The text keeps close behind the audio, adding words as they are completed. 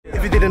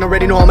If you didn't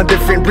already know, I'm a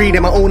different breed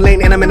in my own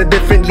lane and I'm in a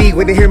different league.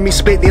 When they hear me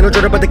spit, they don't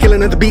dread about the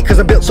killing of the beat, cause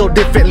I'm built so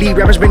differently.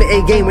 Rappers bring the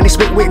A game when they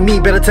spit with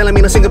me. Better tell them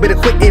ain't a single bit of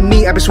quick in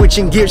me. I've been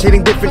switching gears,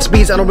 hitting different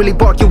speeds. I don't really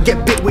bark, you'll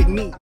get bit with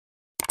me.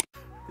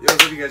 Yo,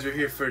 what's up you guys? We're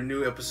here for a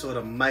new episode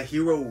of My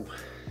Hero.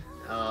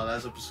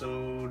 Last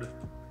episode,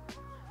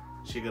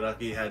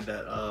 Shigaraki had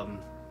that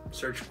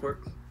search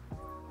quirk.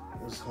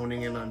 Was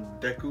honing in on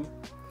Deku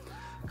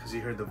because he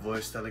heard the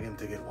voice telling him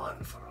to get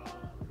one for all.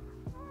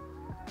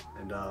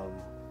 And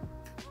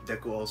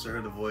Deku also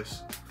heard the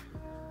voice,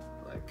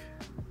 like,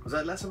 was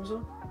that last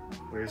episode?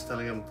 Where he's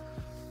telling him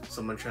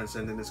someone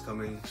transcendent is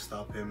coming,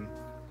 stop him.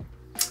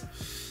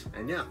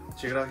 And yeah,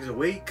 Shigaraki's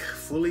awake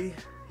fully.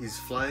 He's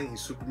flying,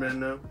 he's Superman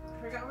now.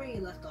 I forgot where you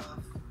left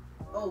off.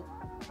 Oh,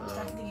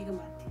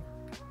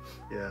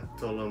 yeah,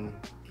 told him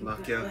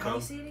Makia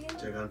come.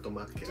 Giganto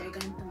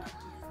Makia.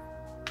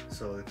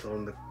 So they told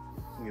him to,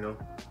 you know,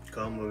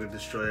 come, we're gonna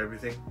destroy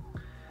everything.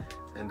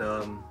 And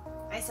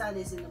I saw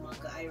this in the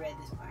manga, I read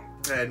this part.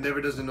 yeah, it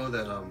never doesn't know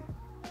that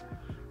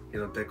you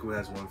know, Deku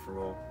has one for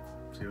all.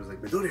 So he was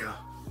like, Midoriya!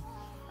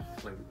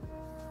 Like,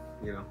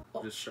 you know,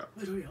 just shocked.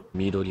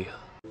 Midoriya.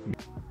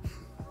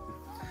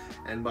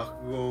 And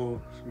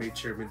Bakugo made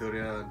sure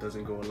Midoriya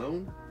doesn't go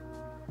alone.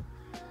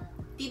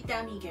 Deep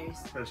down he cares.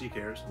 Well, she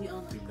cares. We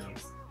all know deep he down.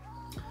 cares.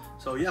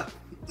 So yeah,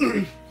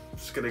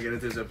 just gonna get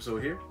into this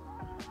episode here.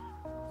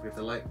 You have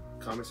to like,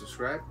 comment,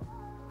 subscribe,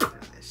 and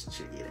let's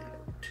check it out.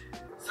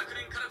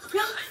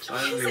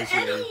 He's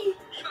Eddie!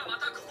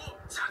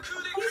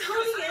 He's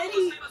holding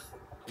Eddie!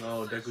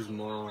 Oh, Deku's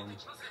mom.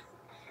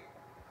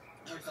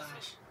 Oh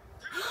gosh.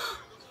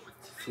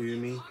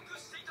 Fuyumi.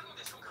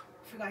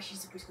 Forgot she's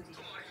super squishy.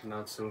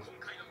 Not so.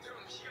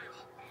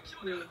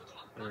 Wait.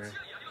 Alright.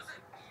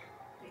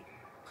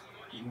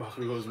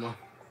 Bakugo's mom.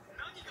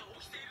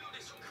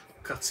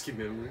 Katsuki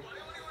memory.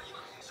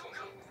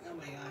 Oh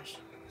my gosh.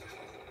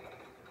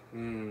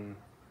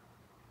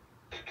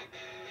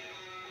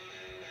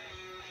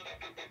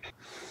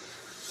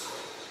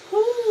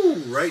 Ooh,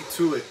 right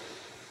to it.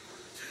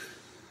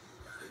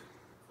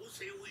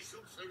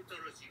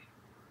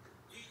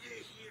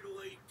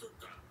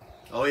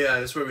 Oh yeah,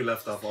 that's where we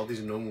left off. All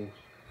these Nomu.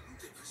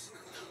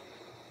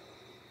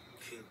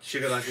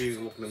 Shigaraki is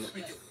looking them up.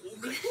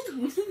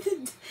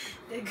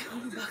 They're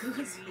going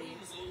Bakugo's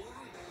face.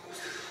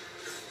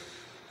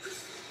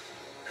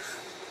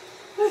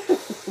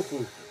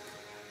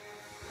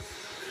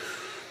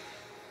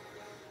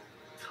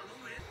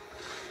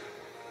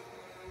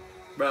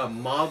 Bro,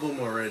 mob him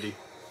already.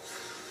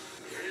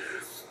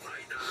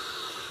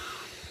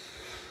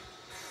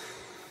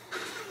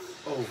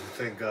 Oh,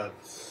 thank God.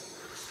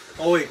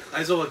 Oh wait,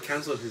 Aizawa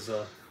canceled his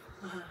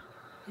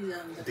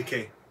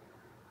decay.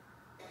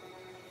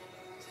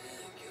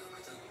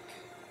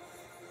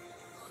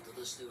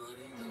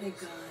 Oh my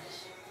gosh.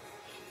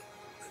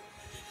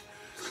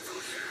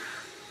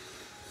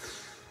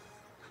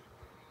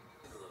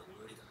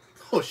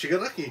 Oh,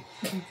 Shigaraki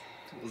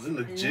was in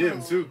the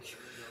gym too.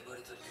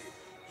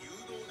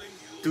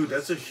 Dude,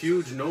 that's a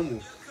huge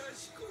Nomu.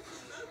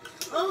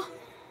 Oh!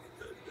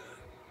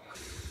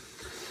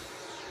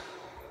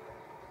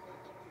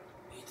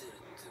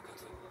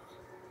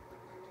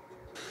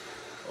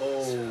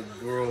 Oh,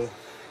 bro.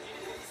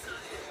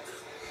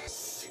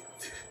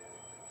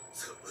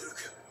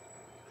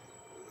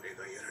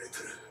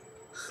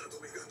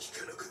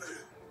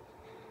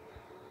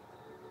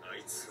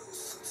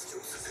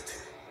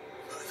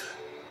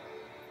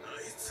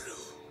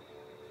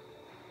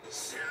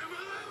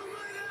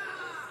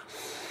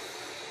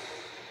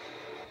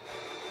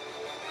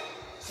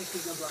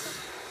 Deku's gonna block him.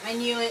 I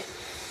knew it.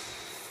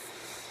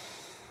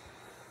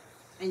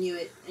 I knew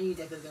it. I knew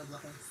Deku was gonna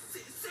block him.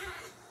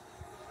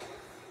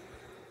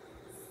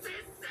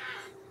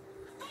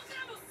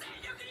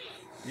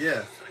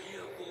 Yeah.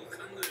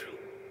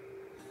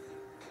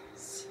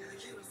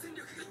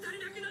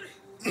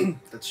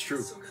 That's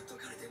true.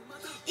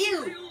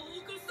 Ew!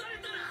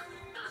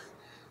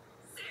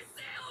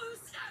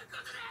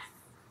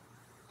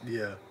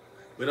 Yeah.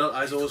 Without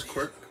Aizawa's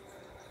quirk.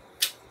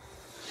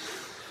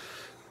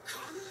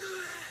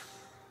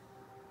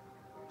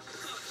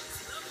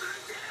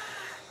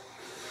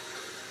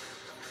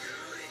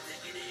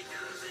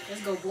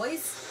 Let's go,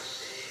 boys.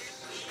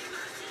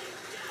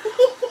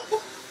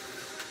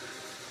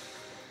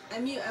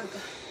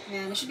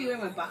 Man, I should be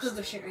wearing my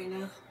Bakugo shit right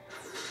now.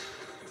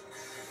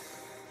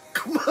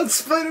 Come on,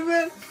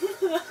 Spider-Man!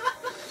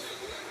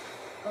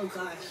 Oh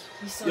gosh,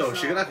 he's so Yo,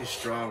 strong. Shigaraki's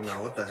strong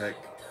now, what the heck?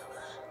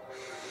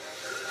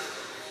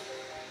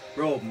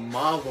 Bro,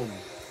 mob him.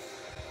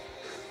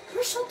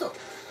 Where's Shoto?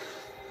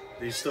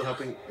 Are you still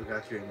helping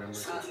evacuate, remember?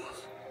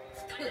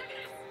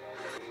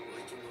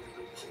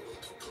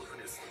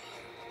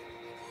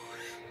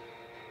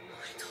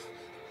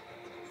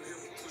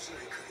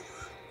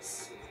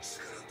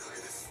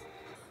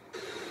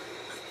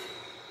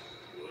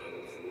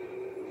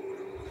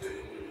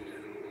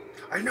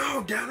 I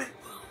know, damn it!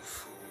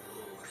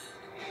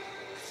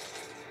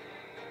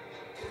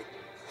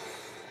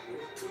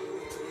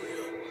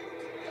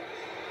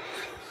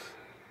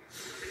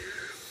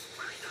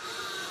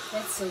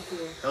 That's so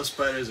cool. Hell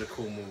Spider is a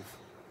cool move.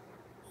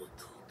 Oh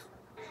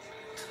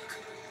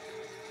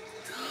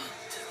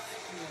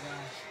my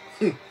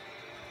gosh.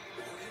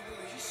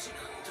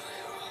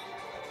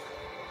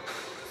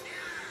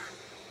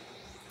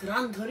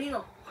 Gran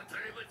Torino.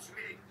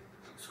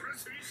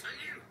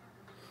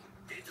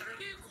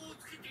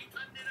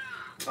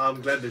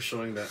 I'm glad they're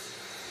showing that.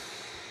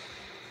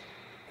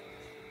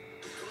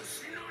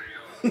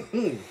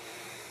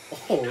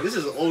 Oh, this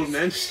is old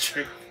man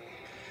strength.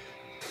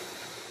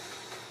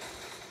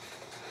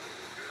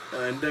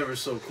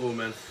 Endeavor's so cool,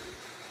 man.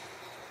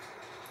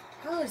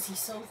 How is he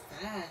so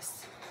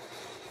fast?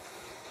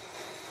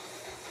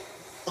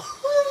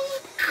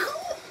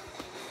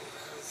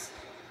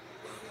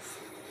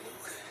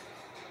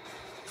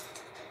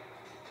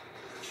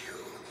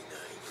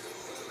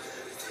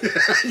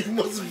 You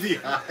must be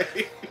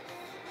high.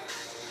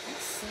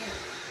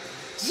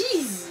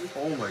 Jeez.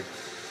 Oh my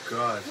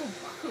god. Oh,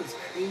 Boku's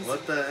crazy.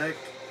 What the heck?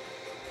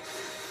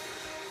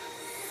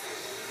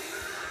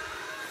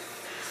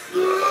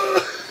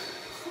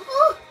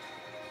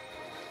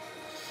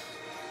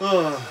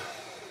 Oh.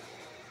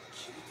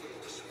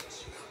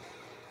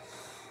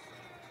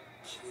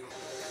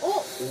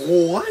 Oh!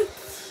 What?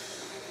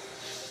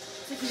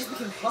 It's like he just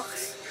became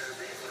Bucks.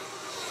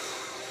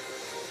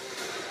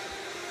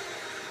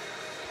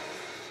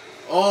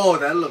 Oh,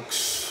 that looks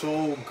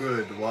so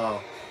good.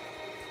 Wow.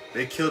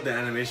 They killed the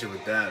animation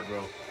with that,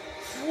 bro.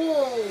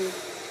 Whoa!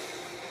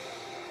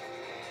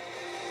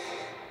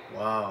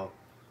 Wow.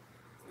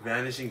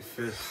 Vanishing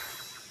Fist.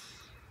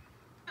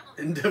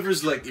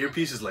 Endeavor's like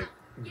earpiece is like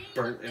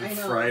burnt and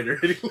fried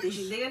already.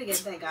 They gotta get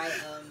that guy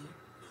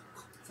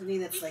something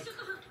that's like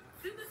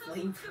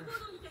flameproof.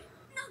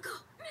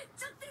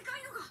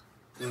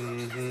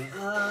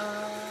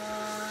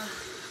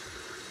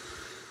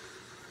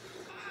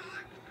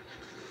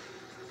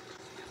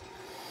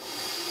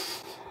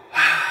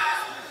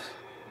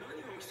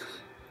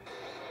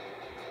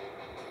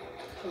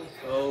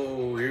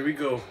 Oh, here we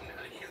go.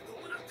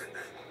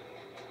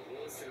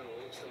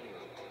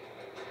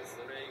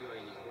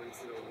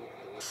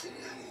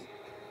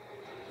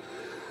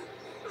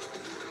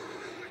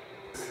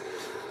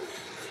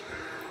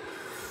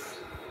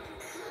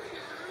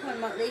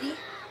 Come on, lady.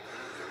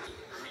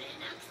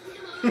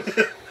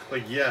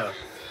 Like, yeah.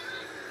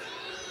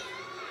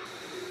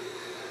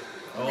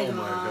 Oh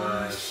my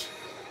gosh.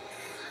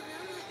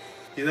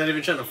 He's not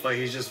even trying to fight,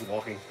 he's just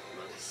walking.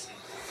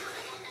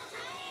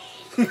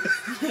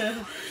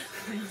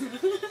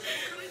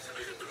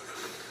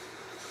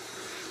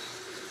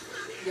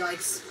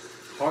 Yikes.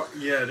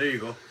 Yeah, there you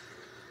go.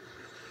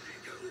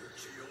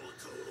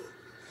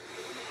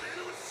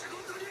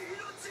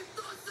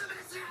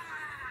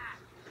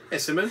 Hey,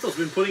 Cemento's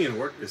been putting in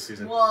work this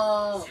season.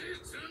 Whoa.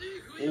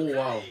 Oh,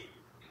 wow.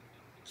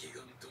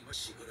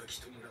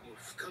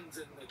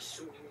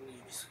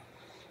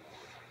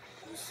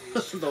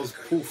 Those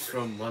poofs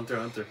from Hunter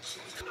x Hunter.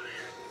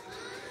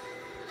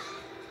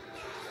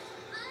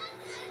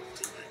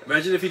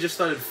 Imagine if he just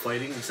started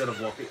fighting instead of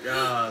walking.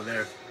 Ah,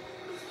 there.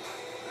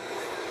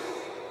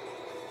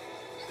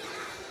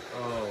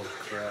 Oh,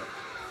 crap.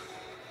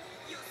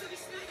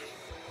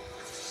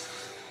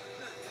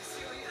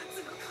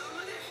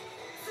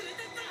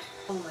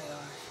 Oh my gosh.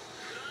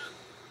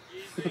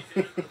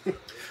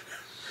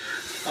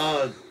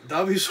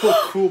 That'd be so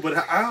cool, but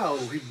ow,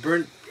 he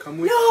burnt. Come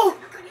with. No!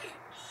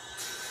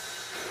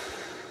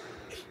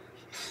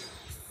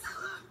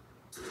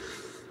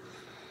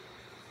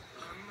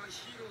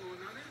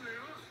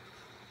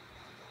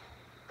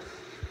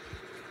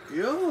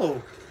 Yo!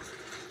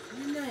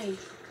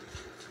 Nice.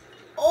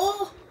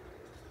 Oh!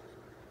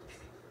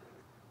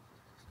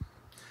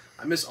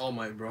 I miss All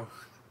Might, bro.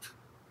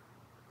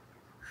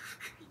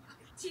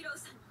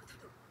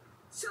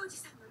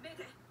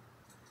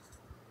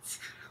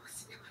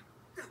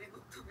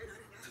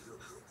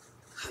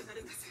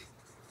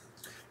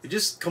 You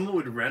just come up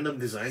with random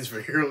designs for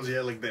heroes,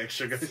 yeah, like the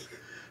extra guys.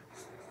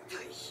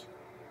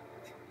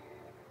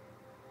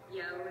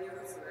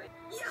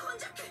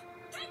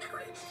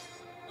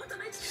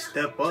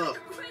 Step up.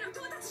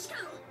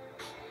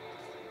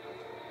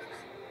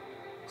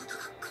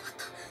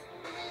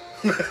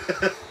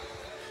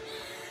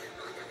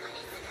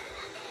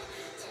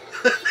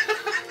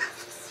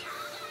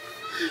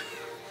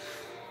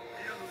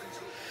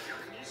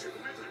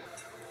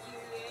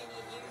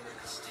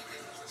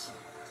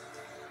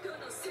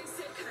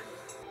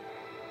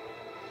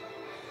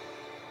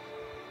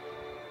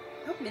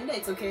 Hope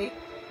Midnight's okay.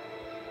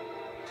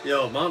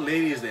 Yo, Mount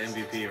Lady is the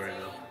MVP right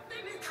now.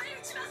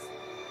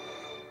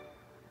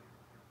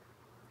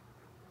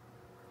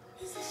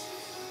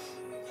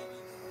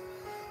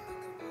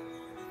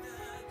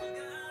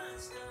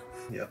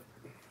 Yep.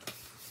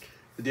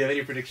 Do you have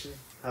any prediction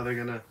how they're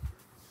gonna?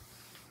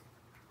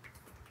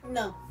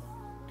 No.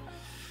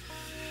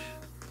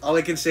 All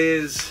I can say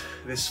is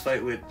this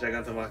fight with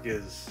Gigantomachia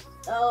is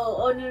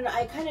Oh no,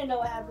 I kind of know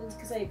what happens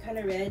because I kind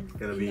of read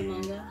Gonna in be- the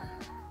manga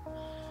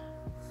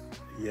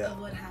yeah, of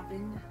what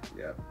happened.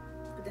 yeah.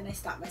 But then I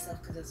stopped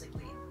myself because I was like,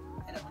 wait,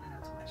 I don't want to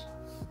know too much.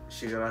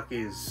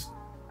 Shigaraki is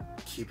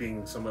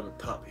keeping some of the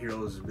top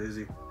heroes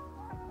busy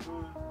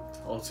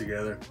all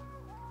together.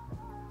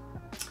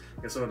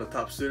 And some of the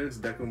top students,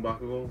 Deku and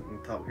Bakugo,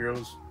 and top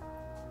heroes,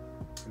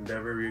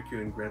 Endeavor,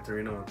 Ryukyu, and Gran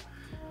Torino,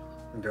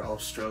 and they're all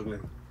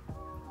struggling,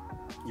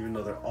 even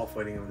though they're all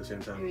fighting him at the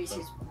same time.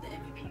 Ryukyu's the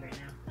MVP right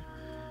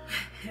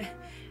now.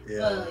 Yeah.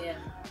 Well, yeah.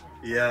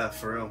 Yeah,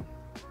 for real.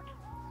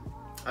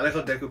 I like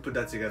how Deku put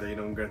that together. You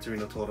know, when Gran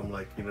Torino told him,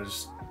 like, you know,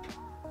 just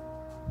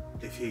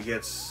if he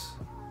gets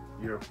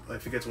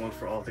one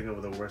for all, think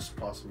of the worst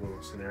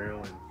possible scenario,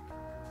 and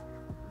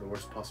the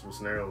worst possible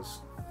scenario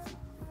is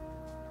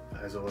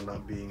Aizawa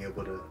not being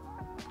able to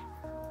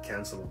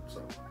cancel him.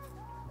 So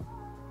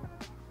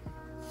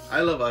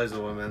I love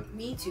Aizawa, man.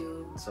 Me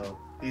too. So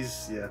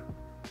he's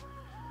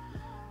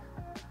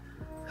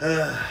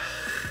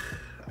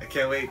I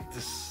can't wait.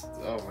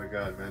 Oh my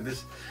god, man!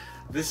 This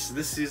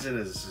season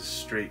is just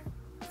straight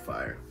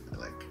fire.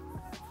 Like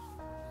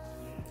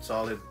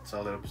solid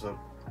episode.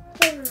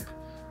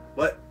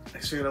 But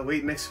actually, gonna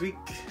wait next week.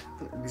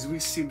 These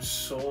weeks seem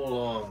so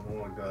long.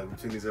 Oh my god,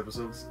 between these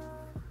episodes.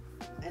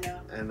 I know.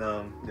 And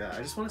yeah,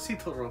 I just want to see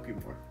Todoroki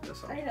more.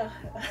 That's all. I know.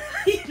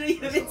 you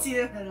haven't seen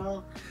him at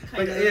all.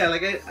 Like, yeah,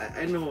 like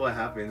I know what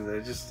happens.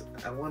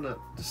 I wanna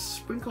just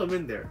sprinkle him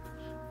in there.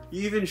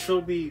 You even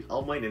showed me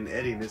All Might and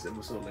Eddie in this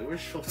episode. Like, where's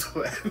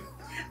Shoto at?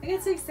 I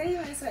got so excited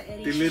when I saw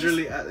Eddie.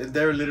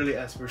 They're literally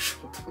asked for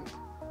Shoto.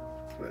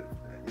 But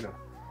you know.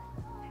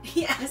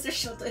 He asked for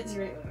Shoto is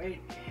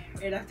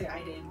right after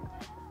I did.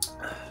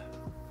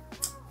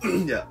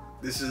 Yeah,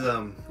 this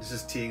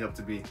is teeing up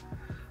to be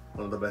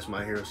one of the best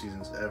My Hero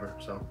seasons ever.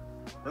 So,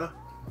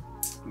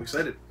 I'm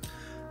excited.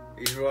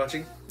 Thanks for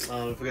watching.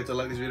 Don't forget to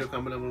like this video,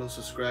 comment down below,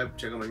 subscribe,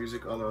 check out my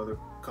music, all the other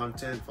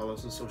content, follow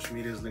us on social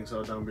medias, links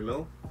are down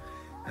below.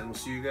 And we'll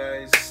see you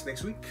guys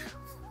next week.